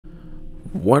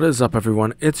What is up,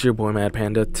 everyone? It's your boy Mad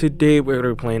Panda. Today we're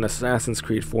going to be playing Assassin's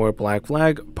Creed 4 Black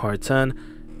Flag Part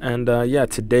 10. And yeah,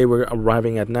 today we're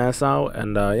arriving at Nassau.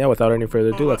 And yeah, without any further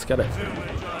ado, let's get it.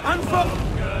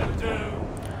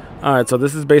 Alright, so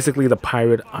this is basically the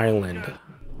pirate island.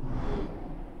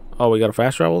 Oh, we got a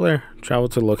fast travel there? Travel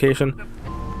to the location.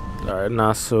 Alright,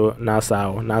 Nassau.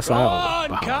 Go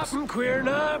on, Captain Queer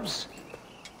Knobs.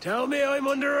 Tell me I'm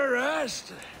under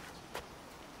arrest.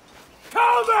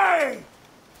 Tell me!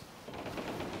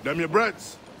 Them your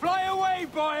breads. Fly away,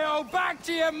 boyo! Back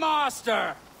to your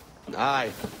master!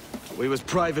 Aye. We was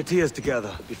privateers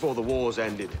together before the wars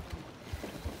ended.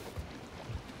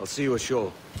 I'll see you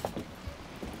ashore.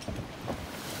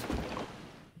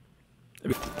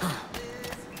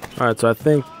 Alright, so I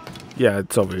think... yeah,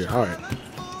 it's over here. Alright.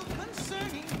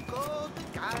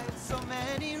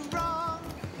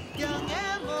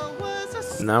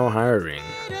 Now hiring.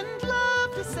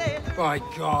 By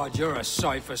God, you're a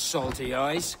sight for salty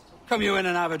eyes. Come you in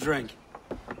and have a drink.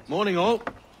 Morning, all.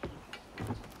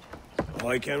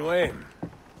 Ahoy, Kenway.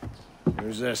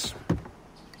 Who's this?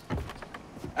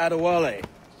 Adewale,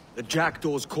 the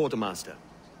Jackdaw's quartermaster.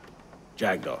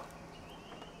 Jackdaw.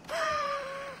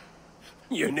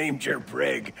 You named your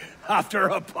brig after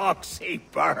a poxy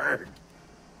bird.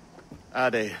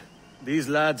 Ade, these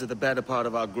lads are the better part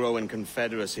of our growing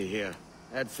confederacy here.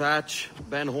 Ed Thatch,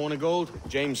 Ben Hornigold,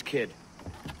 James Kidd.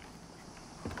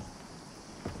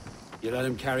 You let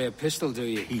him carry a pistol, do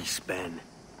you? Peace, Ben.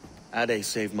 Ade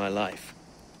saved my life.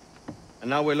 And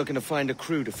now we're looking to find a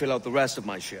crew to fill out the rest of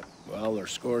my ship. Well,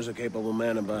 there's scores of capable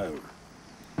men about.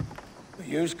 But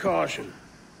use caution.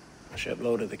 A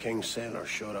shipload of the King's sailors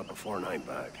showed up a fortnight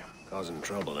back, causing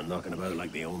trouble and knocking about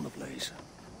like they own the place.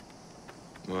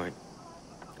 Right.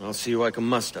 I'll see who I can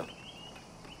muster.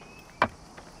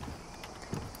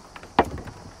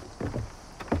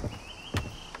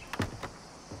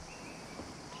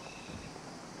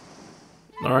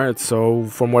 Alright, so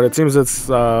from what it seems, it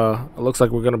looks like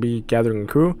we're going to be gathering a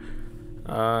crew.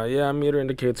 Yeah, meter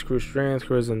indicates crew strength.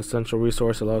 Crew is an essential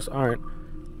resource. Allows. Alright.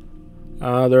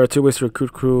 There are 2 ways to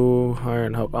recruit crew, hire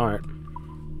and help. Alright.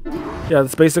 Yeah,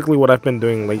 that's basically what I've been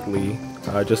doing lately.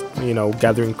 Just, you know,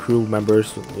 gathering crew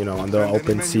members, you know, on the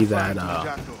open sea that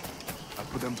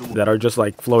are just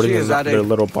like floating in their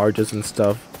little barges and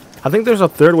stuff. I think there's a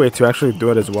 3rd way to actually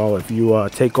do it as well. If you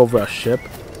take over a ship,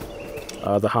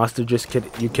 the hostages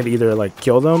you can either like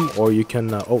kill them, or you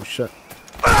can oh shit,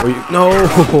 or no.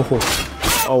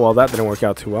 Oh well, that didn't work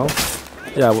out too well.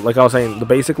 Yeah, like I was saying,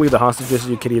 basically the hostages,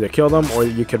 you could either kill them or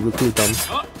you could recruit them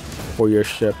for your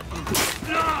ship.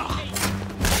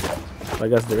 I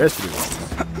guess there is 3 ways.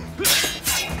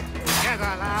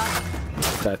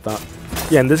 Okay, I thought.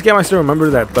 Yeah, in this game I still remember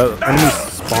that the enemies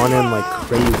spawn in like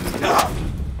crazy.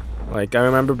 Like, I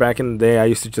remember back in the day I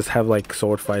used to just have like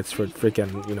sword fights for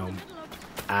freaking, you know,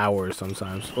 hours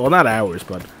sometimes. Well, not hours,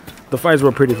 but the fights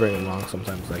were pretty freaking long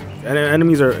sometimes. Like, and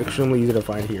enemies are extremely easy to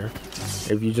find here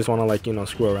if you just want to, like, you know,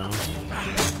 screw around.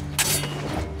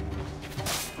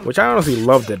 Which I honestly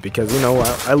loved it because, you know,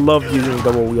 I love using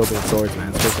double wielding swords, man.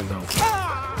 It's freaking dope.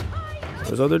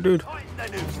 There's other dude.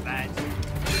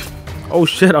 Oh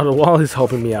shit, on the wall is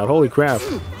helping me out. Holy crap.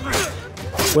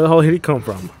 Where the hell did he come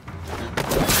from?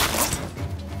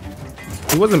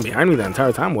 He wasn't behind me the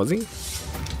entire time, was he?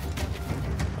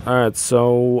 Alright,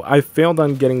 so I failed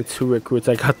on getting 2 recruits.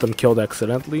 I got them killed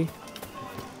accidentally.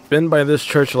 Been by this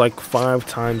church like 5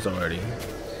 times already.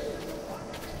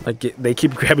 Like, they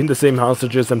keep grabbing the same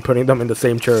hostages and putting them in the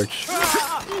same church.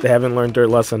 They haven't learned their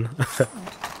lesson.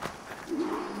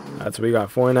 That's what we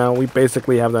got 4 now. We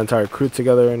basically have the entire crew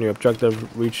together. New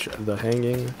objective, reach the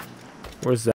hanging.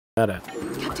 Where's that at?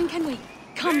 Captain Kenway,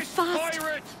 come fast!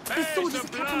 This sword is a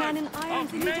Captain Man in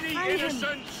irons. They need to hang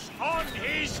him. On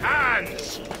his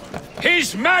hands!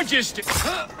 His Majesty!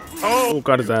 Oh,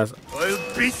 got his ass. I'll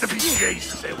beat the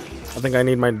bejesus out. I think I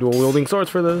need my dual wielding swords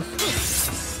for this.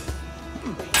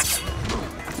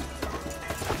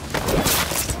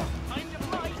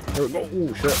 There we go.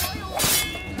 Oh shit.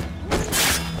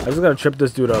 I just gotta trip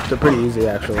this dude up. They're pretty easy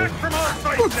actually.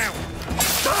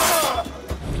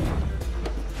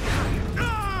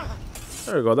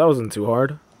 There we go. That wasn't too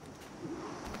hard.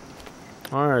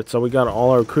 Alright, so we got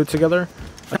all our crew together.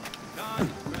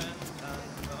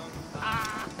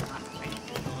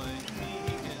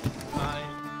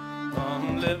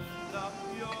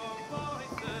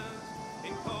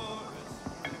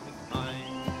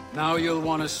 Now you'll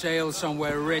want to sail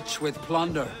somewhere rich with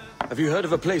plunder. Have you heard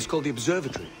of a place called the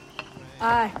Observatory?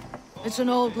 Aye, it's an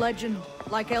old legend,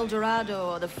 like El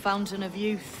Dorado or the Fountain of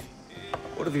Youth.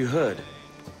 What have you heard?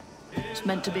 It's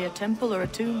meant to be a temple or a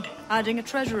tomb, hiding a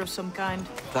treasure of some kind.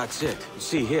 That's it.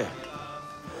 See here.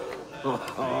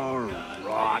 Oh,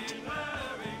 rot.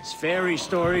 It's fairy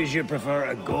stories you prefer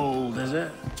to gold, is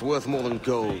it? It's worth more than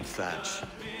gold, Thatch.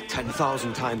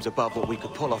 10,000 times above what we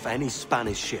could pull off any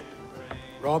Spanish ship.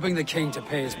 Robbing the king to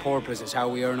pay his porpoise is how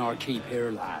we earn our keep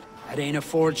here, lad. It ain't a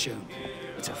fortune.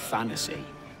 It's a fantasy.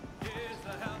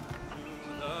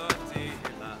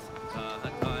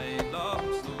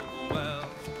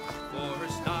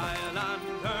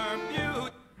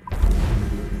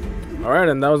 Alright,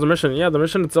 and that was the mission. Yeah, the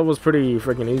mission itself was pretty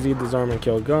freaking easy. Disarm and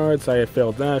kill guards. I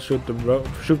failed that. Shoot the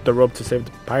rope to save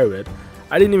the pirate.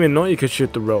 I didn't even know you could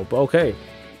shoot the rope. Okay.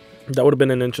 That would have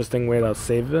been an interesting way to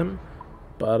save them.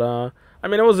 But, I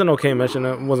mean, it was an okay mission.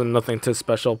 It wasn't nothing too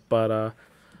special. But, I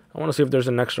want to see if there's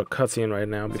an extra cutscene right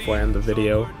now before I end the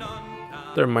video.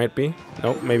 There might be.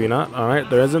 Nope, maybe not. Alright,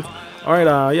 there isn't.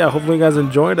 Alright, yeah, hopefully you guys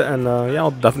enjoyed. And, yeah, I'll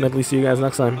definitely see you guys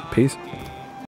next time. Peace.